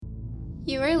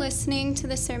You are listening to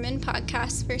the Sermon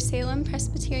Podcast for Salem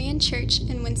Presbyterian Church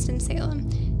in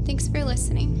Winston-Salem. Thanks for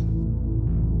listening.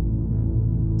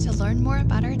 To learn more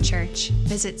about our church,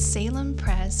 visit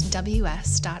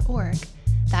salempresws.org.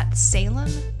 That's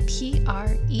Salem,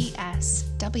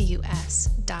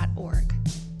 PRESWS.org.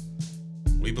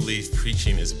 We believe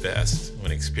preaching is best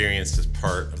when experienced as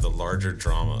part of the larger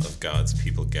drama of God's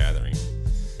people gathering.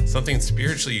 Something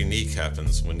spiritually unique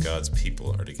happens when God's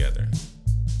people are together.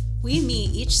 We meet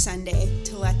each Sunday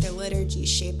to let the liturgy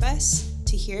shape us,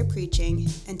 to hear preaching,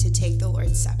 and to take the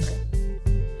Lord's Supper.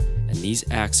 And these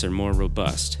acts are more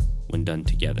robust when done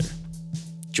together.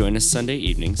 Join us Sunday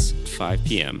evenings at 5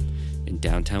 p.m. in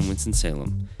downtown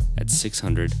Winston-Salem at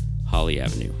 600 Holly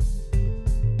Avenue.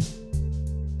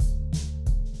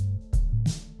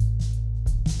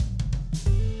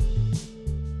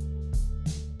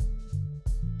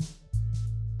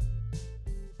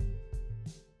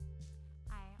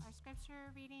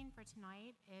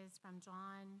 Tonight is from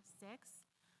John 6,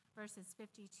 verses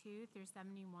 52 through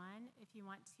 71. If you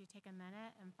want to take a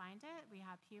minute and find it, we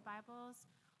have pew Bibles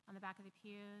on the back of the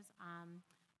pews, or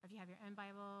if you have your own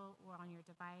Bible or on your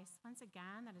device. Once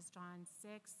again, that is John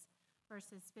 6,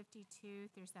 verses 52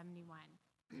 through 71.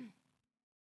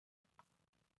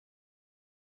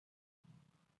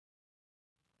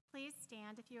 Please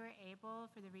stand if you are able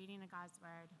for the reading of God's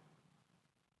Word.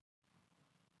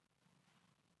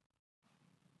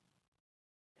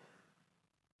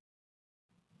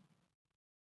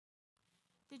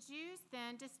 The Jews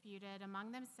then disputed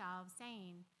among themselves,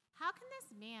 saying, "How can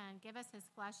this man give us his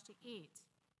flesh to eat?"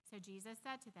 So Jesus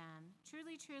said to them,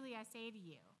 "Truly, truly, I say to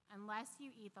you, unless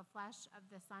you eat the flesh of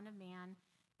the Son of Man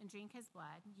and drink his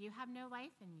blood, you have no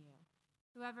life in you.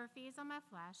 Whoever feeds on my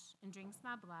flesh and drinks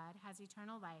my blood has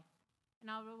eternal life,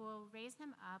 and I will raise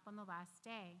him up on the last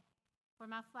day. For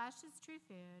my flesh is true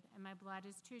food, and my blood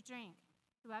is true drink.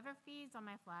 Whoever feeds on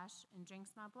my flesh and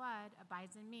drinks my blood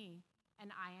abides in me,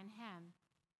 and I in him.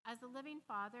 As the living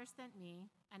Father sent me,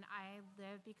 and I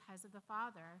live because of the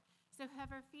Father, so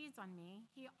whoever feeds on me,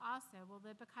 he also will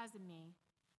live because of me.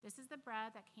 This is the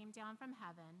bread that came down from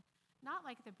heaven, not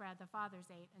like the bread the fathers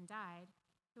ate and died.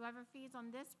 Whoever feeds on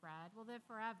this bread will live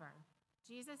forever."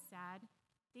 Jesus said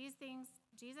these things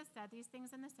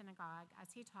in the synagogue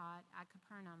as he taught at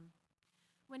Capernaum.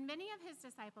 When many of his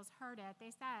disciples heard it, they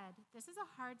said, "This is a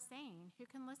hard saying. Who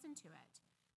can listen to it?"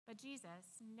 But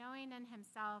Jesus, knowing in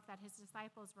himself that his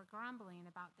disciples were grumbling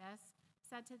about this,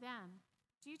 said to them,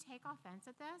 "Do you take offense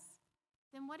at this?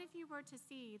 Then what if you were to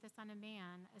see the Son of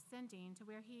Man ascending to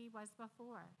where he was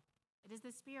before? It is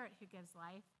the Spirit who gives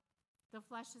life. The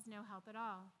flesh is no help at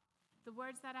all. The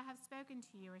words that I have spoken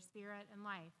to you are spirit and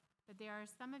life, but there are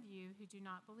some of you who do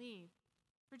not believe."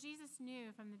 For Jesus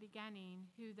knew from the beginning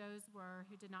who those were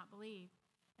who did not believe,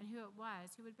 and who it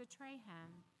was who would betray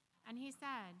him. And he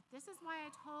said, "This is why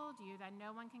I told you that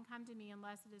no one can come to me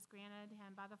unless it is granted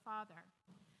him by the Father."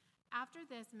 After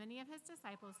this, many of his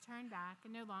disciples turned back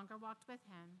and no longer walked with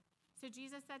him. So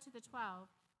Jesus said to the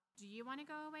 12, "Do you want to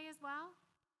go away as well?"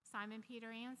 Simon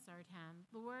Peter answered him,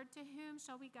 "Lord, to whom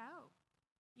shall we go?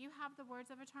 You have the words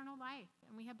of eternal life,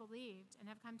 and we have believed and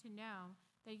have come to know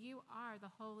that you are the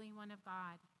Holy One of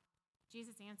God."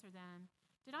 Jesus answered them,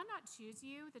 "Did I not choose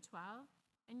you, the 12?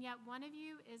 And yet one of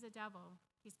you is a devil."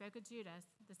 He spoke of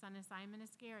Judas, the son of Simon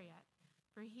Iscariot,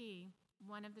 for he,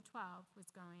 one of the 12, was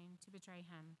going to betray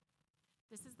him.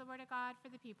 This is the word of God for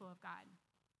the people of God.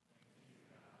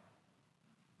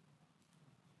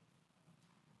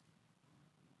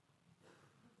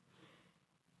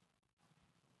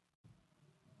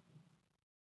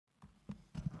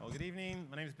 Well, good evening.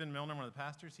 My name is Ben Milner. I'm one of the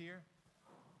pastors here.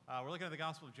 We're looking at the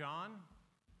Gospel of John.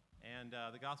 And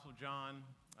the Gospel of John,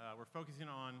 we're focusing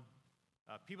on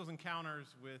people's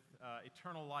encounters with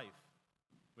eternal life,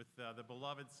 with the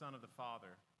beloved Son of the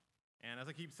Father. And as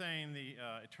I keep saying, the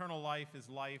eternal life is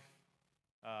life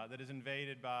that is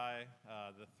invaded by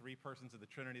the three persons of the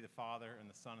Trinity, the Father and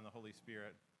the Son and the Holy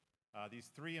Spirit. These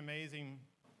three amazing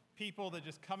people that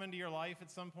just come into your life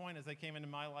at some point, as they came into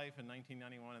my life in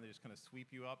 1991, and they just kind of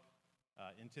sweep you up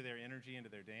into their energy, into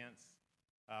their dance.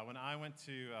 When I went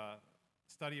to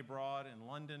study abroad in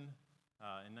London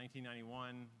in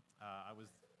 1991, I was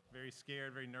very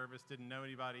scared, very nervous, didn't know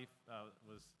anybody,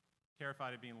 was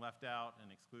terrified of being left out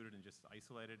and excluded and just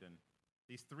isolated. And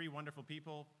these three wonderful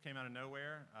people came out of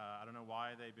nowhere. I don't know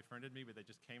why they befriended me, but they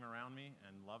just came around me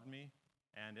and loved me.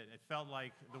 And it felt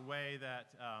like the way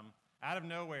that out of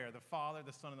nowhere, the Father,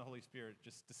 the Son, and the Holy Spirit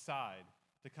just decide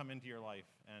to come into your life.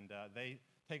 And they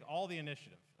take all the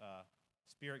initiative.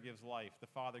 Spirit gives life. The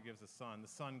Father gives the Son. The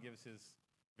Son gives his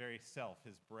very self,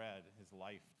 his bread, his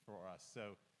life for us.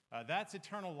 So That's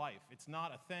eternal life. It's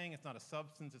not a thing. It's not a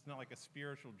substance. It's not like a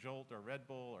spiritual jolt or Red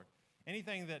Bull or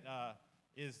anything that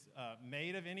is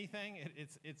made of anything.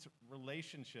 It's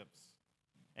relationships.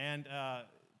 And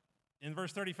in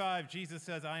verse 35, Jesus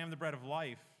says, I am the bread of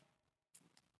life.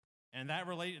 And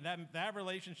that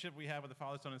relationship we have with the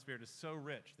Father, Son, and Spirit is so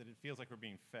rich that it feels like we're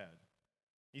being fed.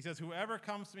 He says, whoever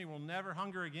comes to me will never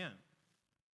hunger again.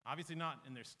 Obviously not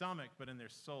in their stomach, but in their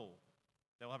soul.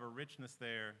 They'll have a richness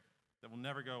there that will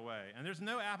never go away. And there's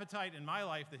no appetite in my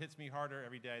life that hits me harder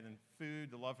every day than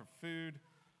food, the love for food.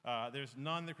 There's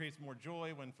none that creates more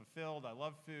joy when fulfilled. I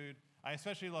love food. I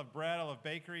especially love bread. I love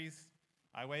bakeries.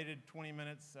 I waited 20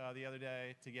 minutes the other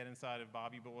day to get inside of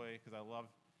Bobby Boy because I love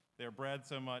their bread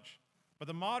so much. But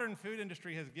the modern food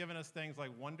industry has given us things like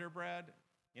Wonder Bread,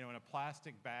 in a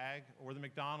plastic bag, or the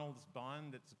McDonald's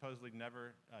bun that supposedly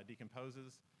never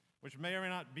decomposes, which may or may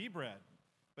not be bread.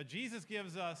 But Jesus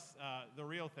gives us the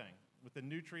real thing with the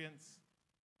nutrients,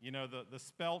 the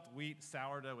spelt wheat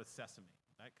sourdough with sesame,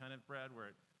 that kind of bread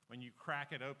where when you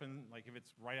crack it open, like if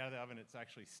it's right out of the oven, it's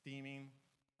actually steaming.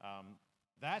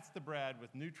 That's the bread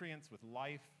with nutrients, with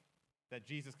life that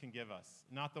Jesus can give us,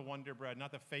 not the Wonder Bread,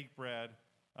 not the fake bread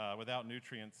without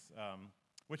nutrients,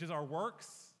 which is our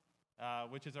works,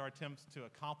 which is our attempts to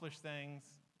accomplish things,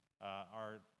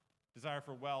 our desire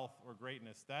for wealth or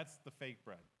greatness. That's the fake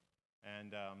bread.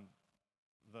 And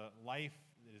the life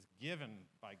that is given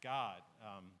by God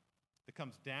that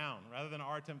comes down, rather than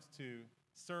our attempts to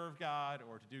serve God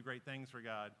or to do great things for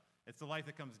God, it's the life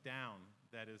that comes down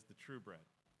that is the true bread.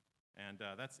 And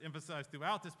that's emphasized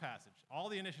throughout this passage. All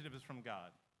the initiative is from God.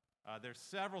 There's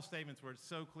several statements where it's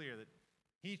so clear that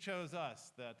he chose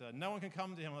us, that no one can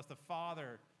come to him unless the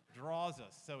Father draws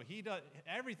us. So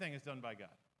everything is done by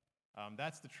God.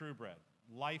 That's the true bread.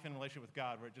 Life in relationship with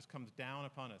God, where it just comes down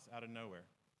upon us out of nowhere.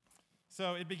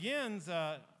 So it begins,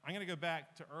 I'm going to go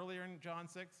back to earlier in John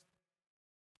 6.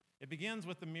 It begins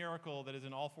with the miracle that is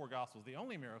in all four Gospels, the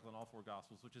only miracle in all four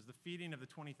Gospels, which is the feeding of the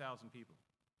 20,000 people.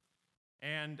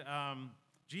 And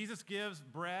Jesus gives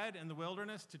bread in the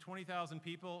wilderness to 20,000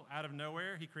 people out of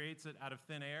nowhere. He creates it out of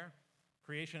thin air,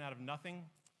 creation out of nothing.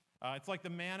 It's like the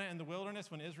manna in the wilderness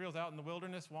when Israel's out in the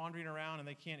wilderness wandering around and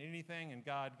they can't eat anything, and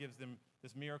God gives them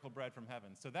this miracle bread from heaven.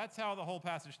 So that's how the whole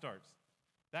passage starts.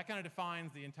 That kind of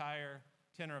defines the entire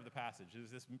tenor of the passage, is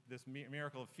this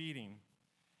miracle of feeding.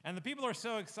 And the people are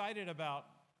so excited about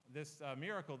this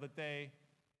miracle that they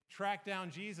track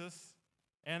down Jesus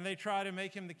and they try to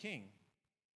make him the king,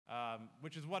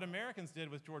 which is what Americans did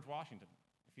with George Washington,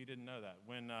 if you didn't know that.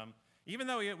 When even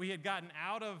though we had gotten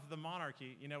out of the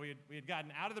monarchy, we had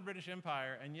gotten out of the British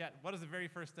Empire, and yet what is the very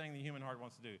first thing the human heart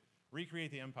wants to do?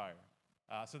 Recreate the empire.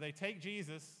 So they take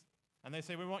Jesus, and they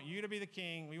say, we want you to be the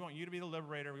king. We want you to be the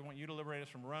liberator. We want you to liberate us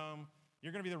from Rome.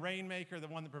 You're going to be the rainmaker, the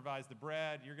one that provides the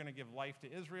bread. You're going to give life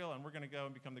to Israel, and we're going to go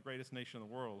and become the greatest nation in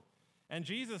the world. And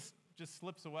Jesus just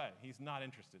slips away. He's not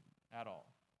interested at all.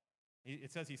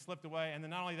 It says he slipped away, and then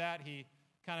not only that, he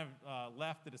kind of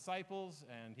left the disciples,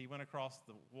 and he went across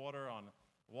the water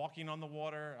walking on the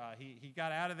water. He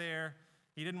got out of there.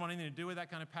 He didn't want anything to do with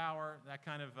that kind of power, that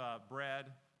kind of bread,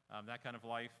 that kind of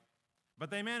life. But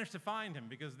they managed to find him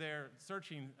because they're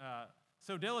searching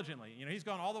so diligently. He's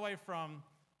gone all the way from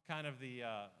kind of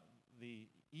the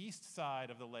east side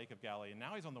of the Lake of Galilee, and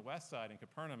now he's on the west side in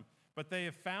Capernaum. But they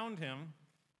have found him,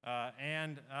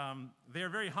 and they're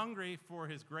very hungry for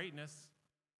his greatness.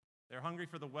 They're hungry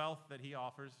for the wealth that he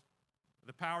offers,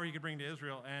 the power he could bring to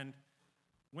Israel. And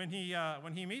when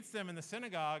he meets them in the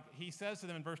synagogue, he says to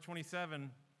them in verse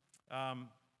 27,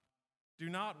 do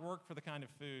not work for the kind of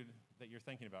food that you're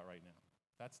thinking about right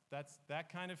now.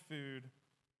 That kind of food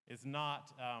is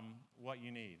not what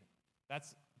you need.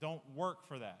 Don't work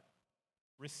for that.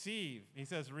 Receive. He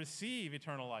says, receive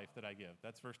eternal life that I give.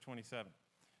 That's verse 27.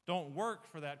 Don't work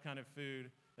for that kind of food.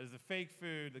 That is the fake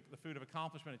food, the food of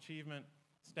accomplishment, achievement,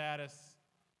 status.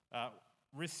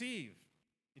 Receive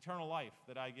eternal life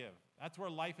that I give. That's where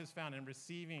life is found, in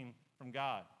receiving from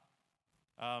God.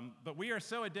 But we are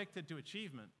so addicted to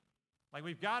achievement. Like,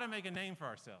 we've got to make a name for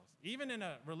ourselves. Even in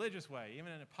a religious way,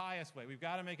 even in a pious way, we've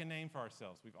got to make a name for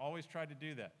ourselves. We've always tried to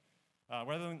do that,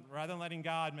 rather than letting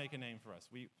God make a name for us.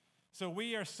 So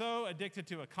we are so addicted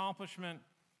to accomplishment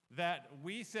that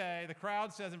we say, the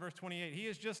crowd says in verse 28, he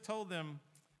has just told them,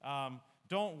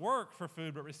 don't work for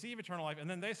food, but receive eternal life. And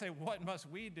then they say, what must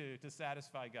we do to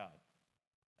satisfy God?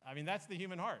 I mean, that's the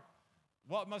human heart.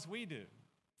 What must we do?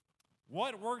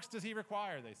 What works does he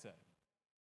require, they say.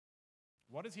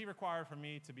 What does he require for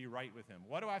me to be right with him?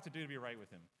 What do I have to do to be right with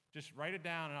him? Just write it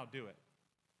down and I'll do it.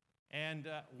 And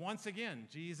once again,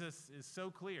 Jesus is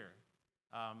so clear.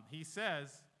 He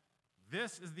says,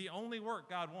 This is the only work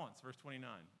God wants, verse 29.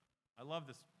 I love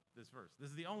this verse. This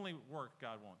is the only work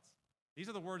God wants. These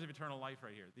are the words of eternal life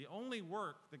right here. The only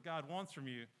work that God wants from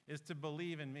you is to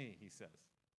believe in me, he says.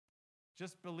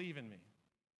 Just believe in me.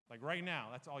 Like right now,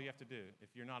 that's all you have to do. If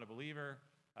you're not a believer,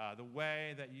 the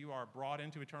way that you are brought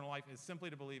into eternal life is simply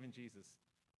to believe in Jesus.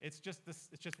 It's just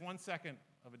 1 second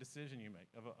of a decision you make,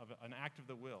 of an act of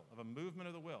the will, of a movement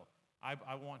of the will.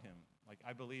 I want him. Like,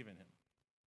 I believe in him.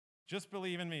 Just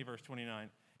believe in me, verse 29.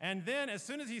 And then, as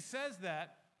soon as he says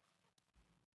that,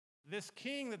 this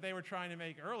king that they were trying to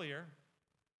make earlier,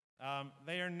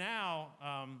 they are now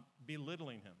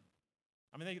belittling him.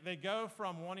 I mean, they go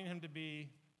from wanting him to be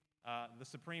the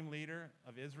supreme leader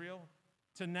of Israel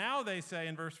to now they say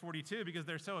in verse 42, because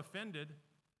they're so offended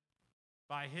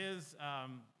by his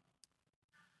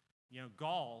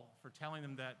gall for telling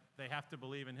them that they have to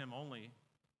believe in him only.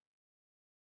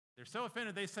 They're so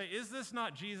offended, they say, is this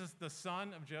not Jesus, the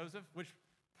son of Joseph? Which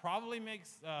probably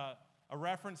makes a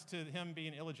reference to him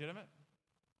being illegitimate.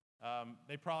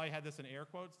 They probably had this in air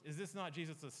quotes. Is this not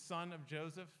Jesus, the son of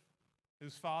Joseph,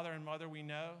 whose father and mother we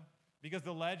know? Because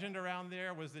the legend around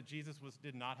there was that Jesus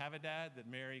did not have a dad, that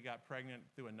Mary got pregnant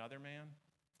through another man.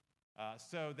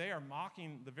 So they are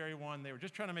mocking the very one they were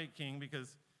just trying to make king,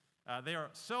 because they are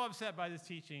so upset by this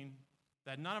teaching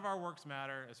that none of our works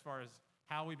matter as far as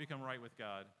how we become right with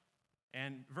God.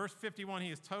 And verse 51, he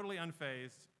is totally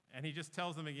unfazed, and he just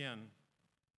tells them again,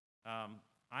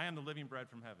 I am the living bread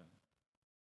from heaven.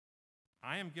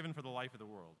 I am given for the life of the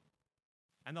world.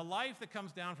 And the life that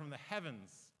comes down from the heavens,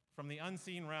 from the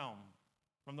unseen realm,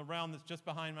 from the realm that's just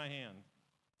behind my hand.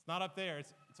 It's not up there,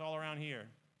 it's all around here.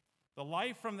 The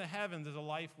life from the heavens is a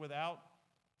life without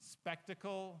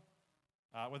spectacle,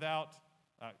 without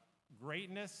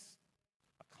greatness,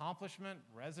 accomplishment,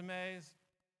 resumes,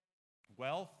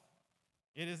 wealth.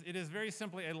 It is very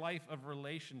simply a life of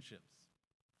relationships.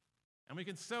 And we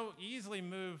can so easily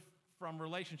move from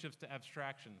relationships to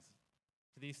abstractions,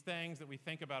 to these things that we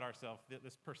think about ourselves,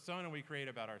 this persona we create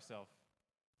about ourselves.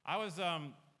 I was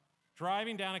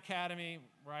driving down Academy,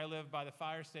 where I live, by the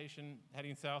fire station,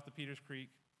 heading south to Peters Creek,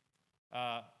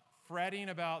 fretting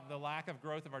about the lack of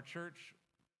growth of our church.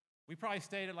 We probably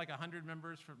stayed at like 100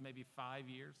 members for maybe 5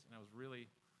 years, and it was really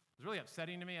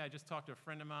upsetting to me. I just talked to a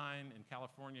friend of mine in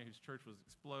California whose church was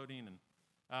exploding, and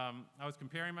I was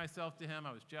comparing myself to him.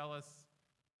 I was jealous.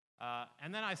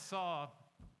 And then I saw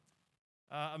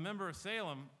a member of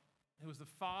Salem who was the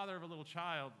father of a little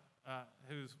child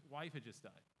whose wife had just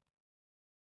died.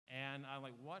 And I'm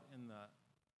like, what in the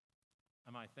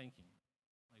am I thinking?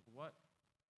 Like, what?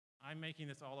 I'm making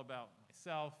this all about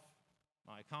myself,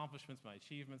 my accomplishments, my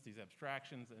achievements, these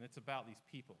abstractions, and it's about these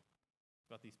people. It's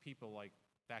about these people like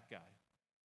that guy.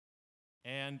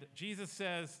 And Jesus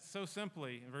says so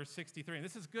simply in verse 63, and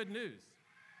this is good news.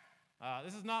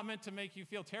 This is not meant to make you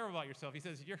feel terrible about yourself. He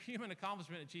says your human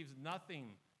accomplishment achieves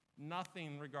nothing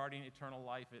regarding eternal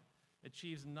life. It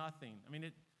achieves nothing. I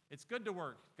mean, it's good to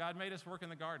work. God made us work in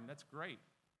the garden. That's great.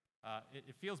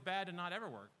 It feels bad to not ever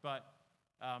work, but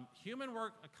human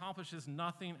work accomplishes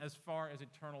nothing as far as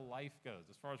eternal life goes,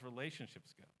 as far as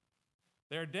relationships go.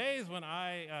 There are days when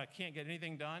I can't get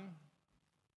anything done,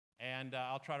 and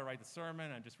I'll try to write the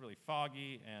sermon. I'm just really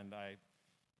foggy, and I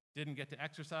didn't get to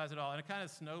exercise at all. And it kind of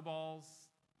snowballs.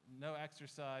 No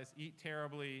exercise, eat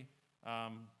terribly,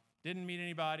 didn't meet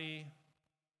anybody,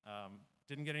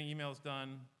 didn't get any emails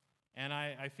done, and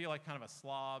I feel like kind of a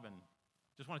slob and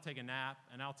just want to take a nap.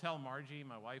 And I'll tell Margie,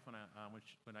 my wife,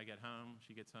 when I get home,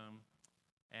 she gets home,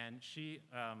 and she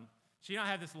and I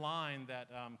have this line that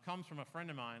comes from a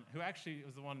friend of mine who actually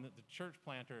was the church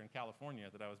planter in California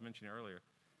that I was mentioning earlier.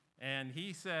 And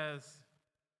he says,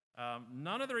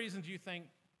 none of the reasons you think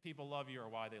people love you are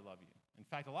why they love you. In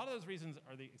fact, a lot of those reasons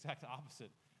are the exact opposite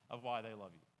of why they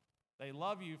love you. They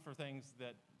love you for things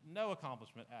that no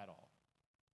accomplishment at all.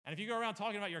 And if you go around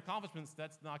talking about your accomplishments,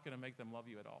 that's not going to make them love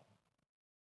you at all.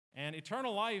 And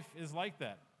eternal life is like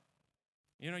that.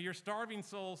 You know, your starving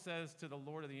soul says to the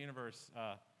Lord of the universe,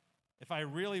 if I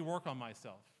really work on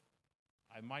myself,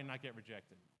 I might not get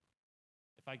rejected.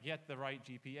 If I get the right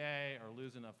GPA or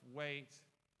lose enough weight,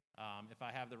 if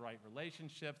I have the right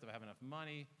relationships, if I have enough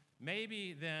money,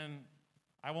 maybe then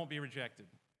I won't be rejected.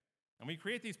 And we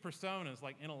create these personas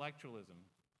like intellectualism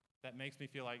that makes me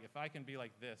feel like if I can be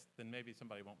like this, then maybe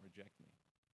somebody won't reject me.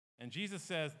 And Jesus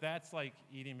says that's like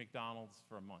eating McDonald's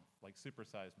for a month, like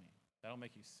supersize me. That'll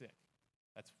make you sick.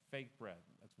 That's fake bread.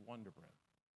 That's Wonder Bread.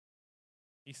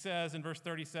 He says in verse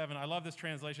 37, I love this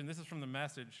translation. This is from the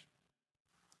Message.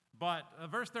 But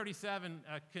verse 37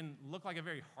 can look like a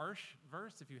very harsh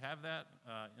verse if you have that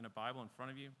in a Bible in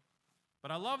front of you.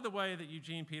 But I love the way that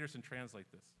Eugene Peterson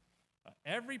translates this.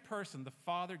 Every person the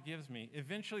Father gives me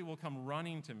eventually will come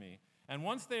running to me. And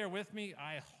once they are with me,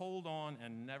 I hold on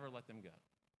and never let them go.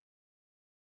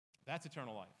 That's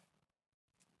eternal life.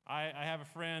 I have a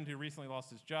friend who recently lost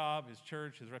his job, his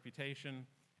church, his reputation,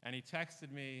 and he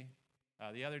texted me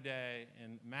the other day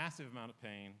in massive amount of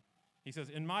pain. He says,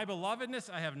 "In my belovedness,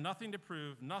 I have nothing to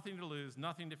prove, nothing to lose,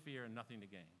 nothing to fear, and nothing to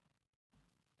gain."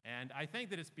 And I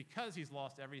think that it's because he's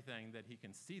lost everything that he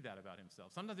can see that about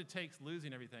himself. Sometimes it takes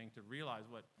losing everything to realize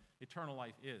what eternal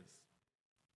life is.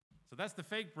 So that's the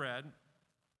fake bread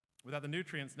without the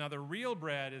nutrients. Now, the real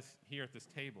bread is here at this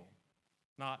table,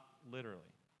 not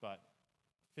literally, but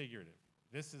figurative.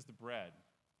 This is the bread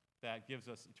that gives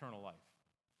us eternal life.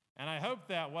 And I hope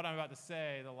that what I'm about to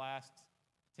say, the last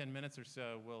 10 minutes or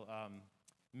so, will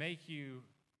make you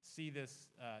see this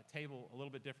table a little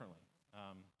bit differently.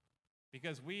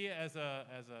 Because we, as a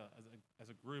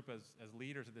group, as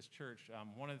leaders of this church,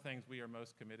 one of the things we are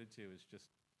most committed to is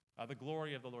just the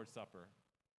glory of the Lord's Supper.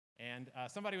 And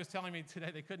somebody was telling me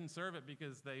today they couldn't serve it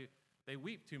because they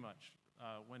weep too much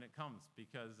when it comes,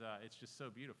 because it's just so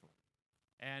beautiful.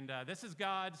 And this is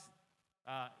God's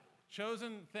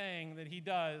chosen thing that he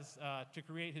does to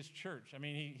create his church. I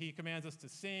mean, he commands us to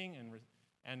sing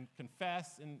and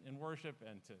confess in worship,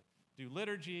 and to do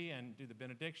liturgy and do the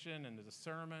benediction, and there's a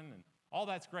sermon, and all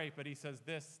that's great, but he says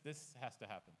this has to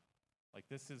happen. Like,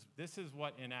 this is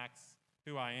what enacts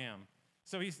who I am.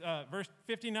 So he's verse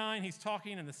 59, he's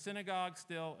talking in the synagogue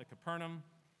still at Capernaum.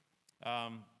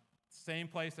 Same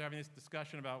place they're having this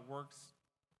discussion about works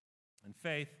and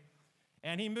faith.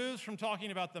 And he moves from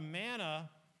talking about the manna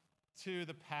to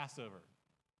the Passover.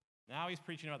 Now he's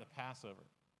preaching about the Passover.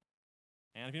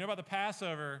 And if you know about the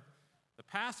Passover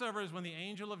is when the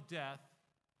angel of death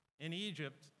in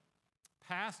Egypt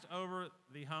passed over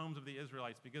the homes of the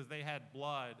Israelites because they had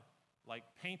blood like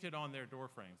painted on their door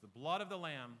frames. The blood of the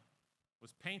lamb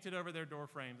was painted over their door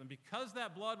frames. And because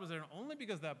that blood was there, and only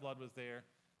because that blood was there,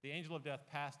 the angel of death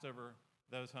passed over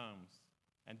those homes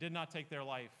and did not take their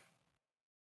life.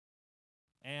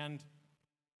 And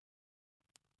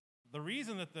the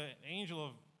reason that the angel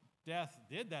of death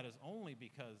did that is only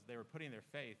because they were putting their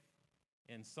faith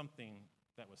in something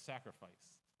that was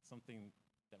sacrificed, something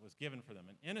that was given for them,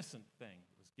 an innocent thing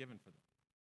that was given for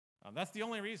them. That's the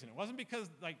only reason. It wasn't because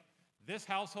this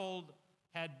household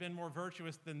had been more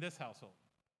virtuous than this household.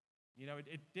 You know,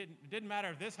 it didn't matter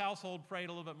if this household prayed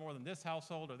a little bit more than this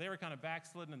household, or they were kind of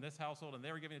backslidden in this household and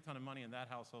they were giving a ton of money in that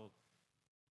household.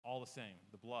 All the same,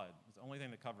 the blood was the only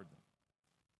thing that covered them.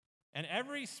 And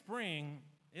every spring,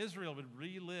 Israel would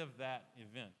relive that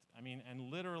event. I mean,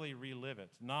 and literally relive it,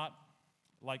 not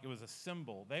like it was a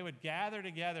symbol. They would gather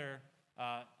together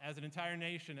as an entire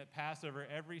nation at Passover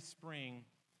every spring,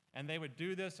 and they would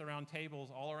do this around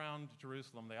tables all around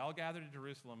Jerusalem. They all gathered in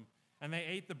Jerusalem, and they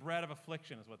ate the bread of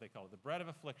affliction, is what they called it, the bread of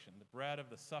affliction, the bread of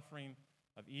the suffering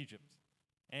of Egypt.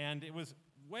 And it was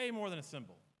way more than a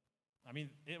symbol. I mean,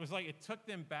 it was like it took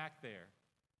them back there.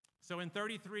 So in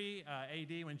 33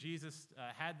 AD, when Jesus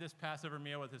had this Passover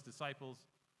meal with his disciples,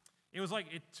 it was like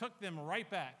it took them right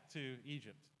back to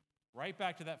Egypt, right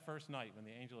back to that first night when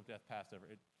the angel of death passed over.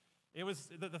 It was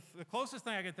the closest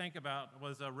thing I could think about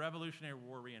was a Revolutionary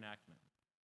War reenactment,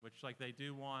 which like they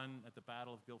do one at the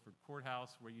Battle of Guilford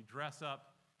Courthouse, where you dress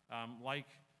up like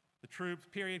the troops,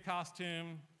 period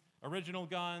costume, original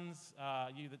guns,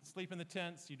 you sleep in the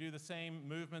tents, you do the same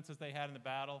movements as they had in the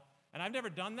battle. And I've never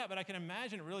done that, but I can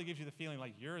imagine it really gives you the feeling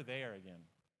like you're there again.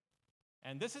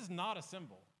 And this is not a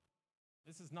symbol.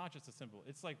 This is not just a symbol.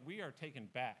 It's like we are taken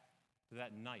back to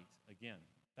that night again.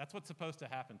 That's what's supposed to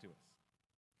happen to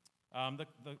us.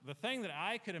 The thing that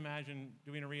I could imagine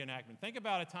doing a reenactment, think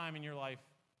about a time in your life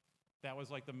that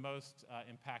was like the most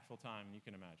impactful time you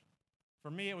can imagine. For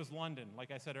me, it was London,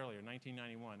 like I said earlier,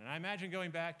 1991. And I imagine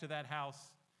going back to that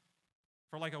house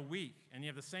for like a week, and you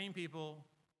have the same people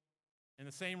in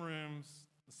the same rooms,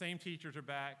 the same teachers are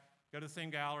back, go to the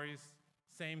same galleries,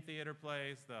 same theater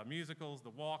plays, the musicals, the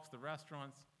walks, the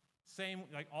restaurants, same,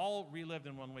 like all relived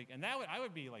in 1 week. And I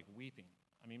would be like weeping.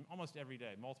 I mean, almost every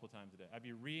day, multiple times a day. I'd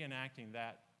be reenacting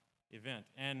that event.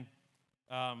 And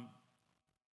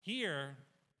here,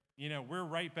 you know, we're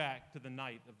right back to the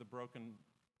night of the broken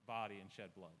body and shed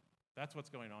blood. That's what's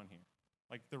going on here.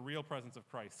 Like the real presence of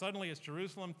Christ. Suddenly it's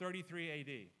Jerusalem 33 AD,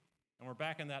 and we're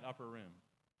back in that upper room.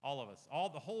 All of us,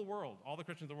 the whole world, all the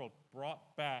Christians of the world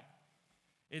brought back.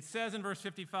 It says in verse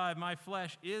 55, my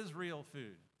flesh is real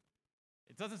food.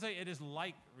 It doesn't say it is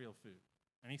like real food.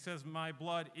 And he says, my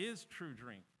blood is true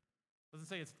drink. It doesn't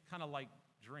say it's kind of like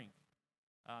drink.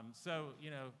 So, you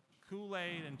know,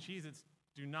 Kool-Aid and Cheez-Its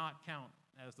do not count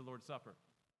as the Lord's Supper.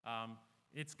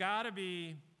 It's got to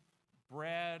be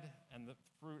bread and the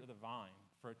fruit of the vine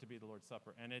for it to be the Lord's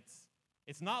Supper. And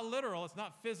it's not literal, it's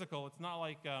not physical, it's not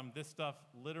like this stuff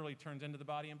literally turns into the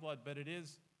body and blood, but it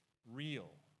is real.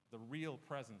 The real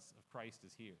presence of Christ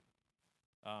is here.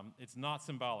 It's not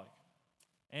symbolic.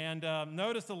 And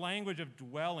notice the language of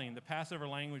dwelling, the Passover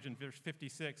language in verse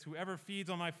 56. Whoever feeds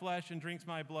on my flesh and drinks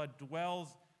my blood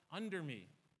dwells under me.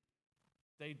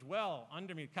 They dwell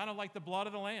under me, kind of like the blood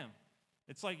of the Lamb.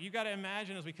 It's like you got to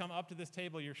imagine as we come up to this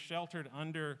table, you're sheltered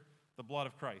under the blood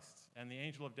of Christ, and the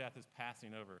angel of death is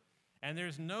passing over. And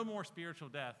there's no more spiritual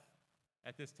death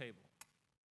at this table.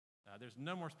 There's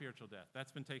no more spiritual death.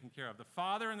 That's been taken care of. The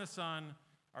Father and the Son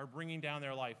are bringing down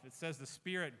their life. It says the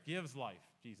Spirit gives life,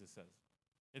 Jesus says.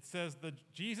 It says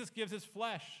Jesus gives his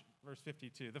flesh, verse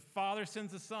 52. The Father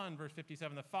sends the Son, verse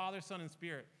 57. The Father, Son, and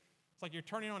Spirit. It's like you're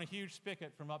turning on a huge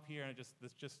spigot from up here, and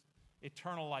this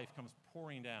eternal life comes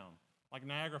pouring down, like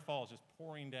Niagara Falls just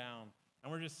pouring down.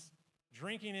 And we're just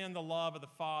drinking in the love of the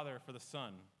Father for the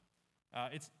Son.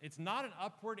 It's not an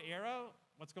upward arrow,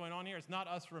 what's going on here. It's not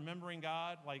us remembering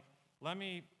God, like, let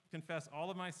me confess all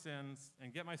of my sins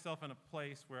and get myself in a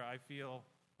place where I feel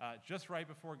just right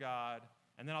before God,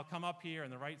 and then I'll come up here in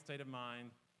the right state of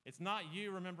mind. It's not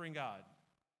you remembering God.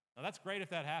 Now, that's great if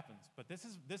that happens, but this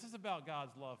is about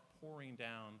God's love pouring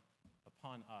down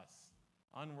upon us,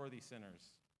 unworthy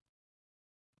sinners.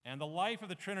 And the life of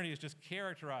the Trinity is just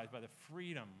characterized by the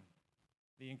freedom,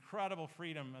 the incredible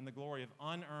freedom and the glory of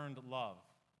unearned love,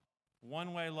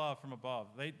 one-way love from above.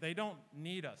 They don't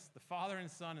need us. The Father and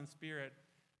Son and Spirit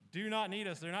do not need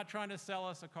us. They're not trying to sell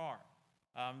us a car.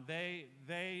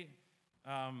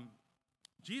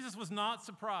 Jesus was not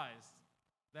surprised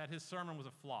that his sermon was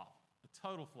a flop, a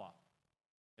total flop.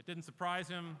 It didn't surprise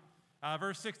him.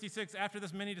 Verse 66, after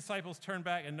this, many disciples turned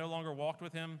back and no longer walked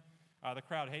with him. The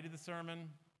crowd hated the sermon.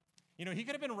 You know, he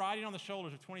could have been riding on the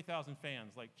shoulders of 20,000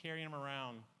 fans, like carrying them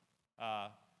around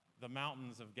the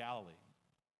mountains of Galilee.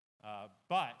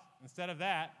 But instead of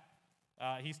that,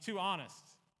 he's too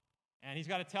honest. And he's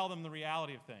got to tell them the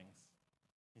reality of things.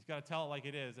 He's got to tell it like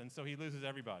it is, and so he loses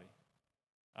everybody.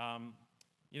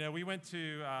 We went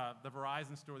to the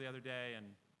Verizon store the other day, and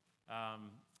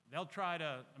they'll try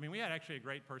to, we had actually a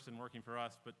great person working for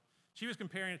us, but she was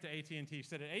comparing it to AT&T. She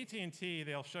said, at AT&T,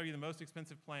 they'll show you the most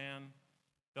expensive plan,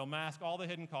 they'll mask all the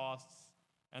hidden costs,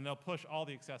 and they'll push all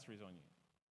the accessories on you.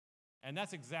 And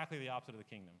that's exactly the opposite of the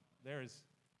kingdom. There is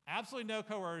absolutely no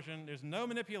coercion. There's no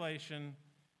manipulation.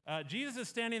 Jesus is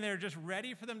standing there just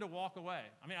ready for them to walk away.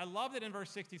 I love that in verse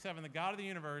 67, the God of the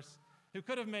universe, who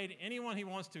could have made anyone he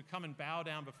wants to come and bow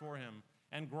down before him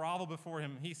and grovel before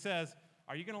him, he says,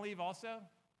 are you going to leave also?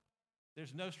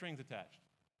 There's no strings attached.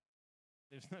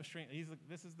 There's no string.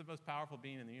 This is the most powerful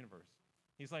being in the universe.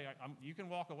 He's like, you can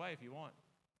walk away if you want.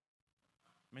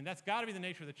 That's got to be the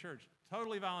nature of the church.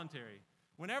 Totally voluntary.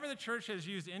 Whenever the church has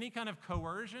used any kind of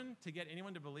coercion to get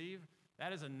anyone to believe,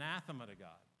 that is anathema to God.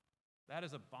 That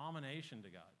is abomination to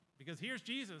God. Because here's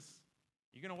Jesus.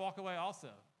 You're going to walk away also.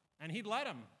 And he'd let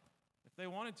them if they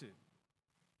wanted to.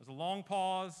 There's a long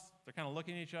pause. They're kind of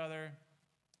looking at each other.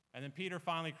 And then Peter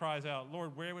finally cries out,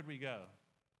 Lord, where would we go?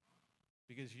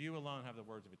 Because you alone have the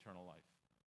words of eternal life.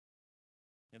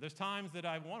 There's times that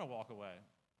I want to walk away.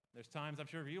 There's times I'm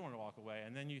sure you want to walk away.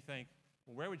 And then you think,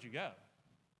 well, where would you go?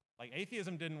 Like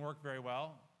atheism didn't work very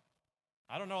well.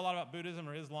 I don't know a lot about Buddhism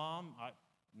or Islam.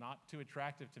 Not too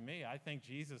attractive to me. I think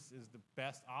Jesus is the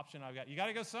best option I've got. You got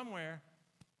to go somewhere.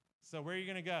 So where are you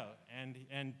going to go?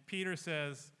 And Peter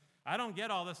says, I don't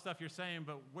get all this stuff you're saying,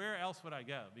 but where else would I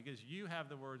go? Because you have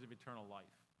the words of eternal life.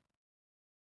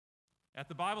 At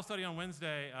the Bible study on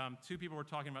Wednesday, two people were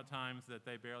talking about times that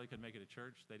they barely could make it to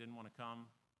church. They didn't want to come.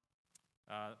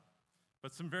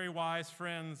 But some very wise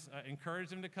friends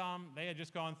encouraged them to come. They had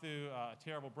just gone through a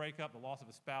terrible breakup, the loss of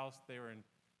a spouse. They were in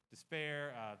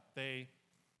despair. They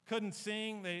couldn't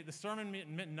sing. The sermon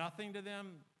meant nothing to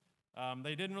them.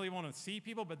 They didn't really want to see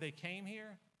people, but they came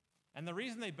here. And the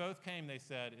reason they both came, they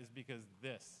said, is because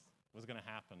this was going to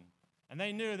happen. And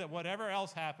they knew that whatever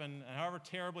else happened, and however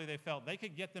terribly they felt, they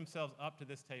could get themselves up to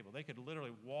this table. They could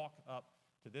literally walk up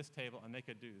to this table, and they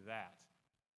could do that.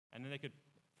 And then they could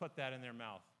put that in their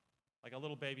mouth, like a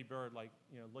little baby bird,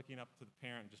 looking up to the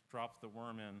parent, just drops the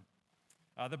worm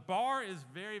in. The bar is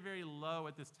very, very low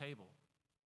at this table.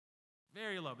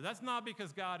 Very low. But that's not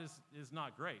because God is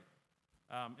not great.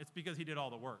 It's because he did all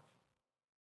the work.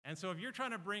 And so if you're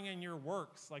trying to bring in your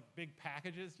works, like big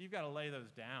packages, you've got to lay those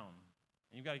down.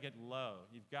 And you've got to get low.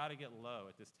 You've got to get low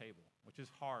at this table, which is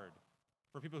hard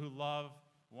for people who love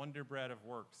wonder bread of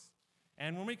works.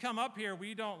 And when we come up here,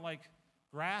 we don't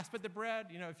grasp at the bread.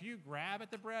 If you grab at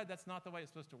the bread, that's not the way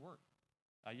it's supposed to work.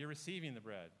 You're receiving the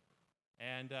bread.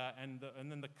 And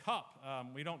then the cup,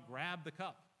 we don't grab the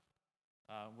cup.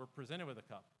 We're presented with a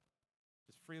cup,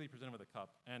 just freely presented with a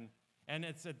cup. And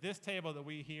it's at this table that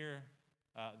we hear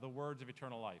the words of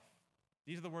eternal life.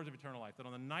 These are the words of eternal life, that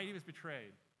on the night he was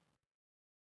betrayed,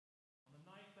 on the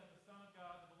night that the Son of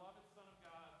God, the beloved Son of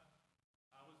God,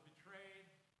 was betrayed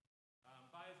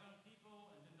by his own people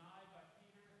and denied by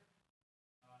Peter.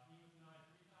 He was denied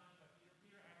 3 times by Peter.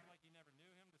 Peter acted like he never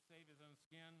knew him to save his own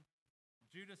skin.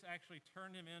 Judas actually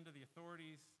turned him in to the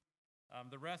authorities.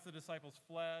 The rest of the disciples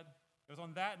fled. It was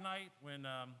on that night when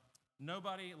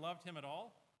nobody loved him at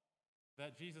all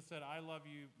that Jesus said, I love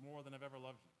you more than I've ever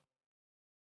loved you.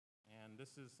 And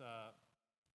this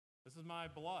is my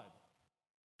blood,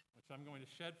 which I'm going to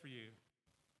shed for you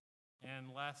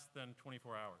in less than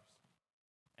 24 hours.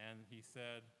 And he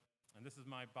said, and this is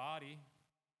my body,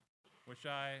 which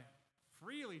I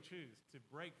freely choose to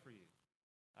break for you,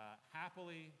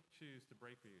 happily choose to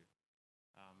break for you.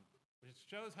 Which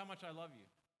shows how much I love you.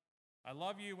 I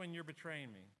love you when you're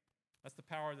betraying me. That's the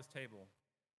power of this table.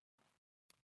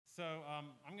 So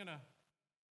I'm going to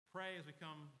pray as we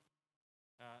come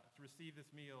to receive this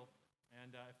meal.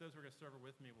 And if those who are going to serve it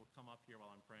with me will come up here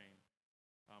while I'm praying.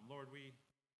 Lord, we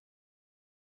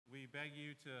beg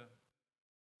you to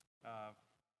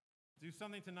do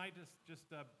something tonight,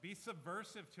 just be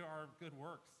subversive to our good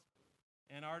works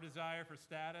and our desire for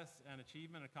status and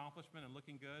achievement, accomplishment, and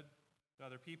looking good to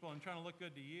other people and trying to look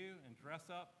good to you and dress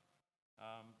up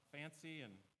fancy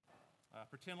and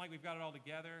pretend like we've got it all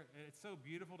together. It's so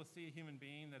beautiful to see a human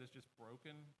being that is just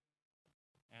broken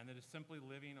and that is simply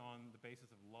living on the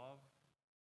basis of love.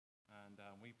 And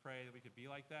we pray that we could be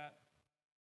like that,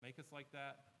 make us like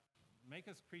that, make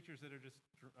us creatures that are just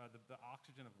the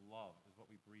oxygen of love is what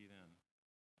we breathe in,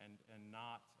 and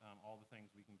not all the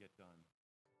things we can get done.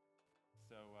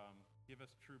 So give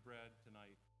us true bread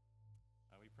tonight.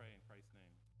 We pray in Christ's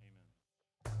name. Amen.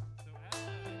 So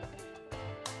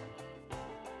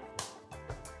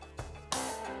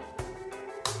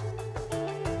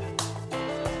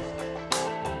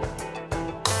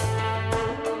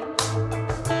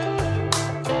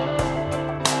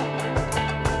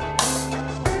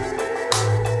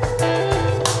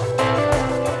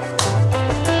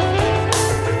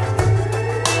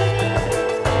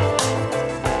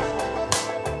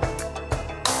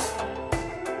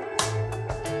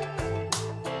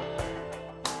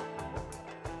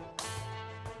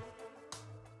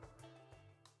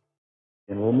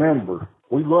And remember,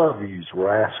 we love you,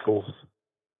 rascals.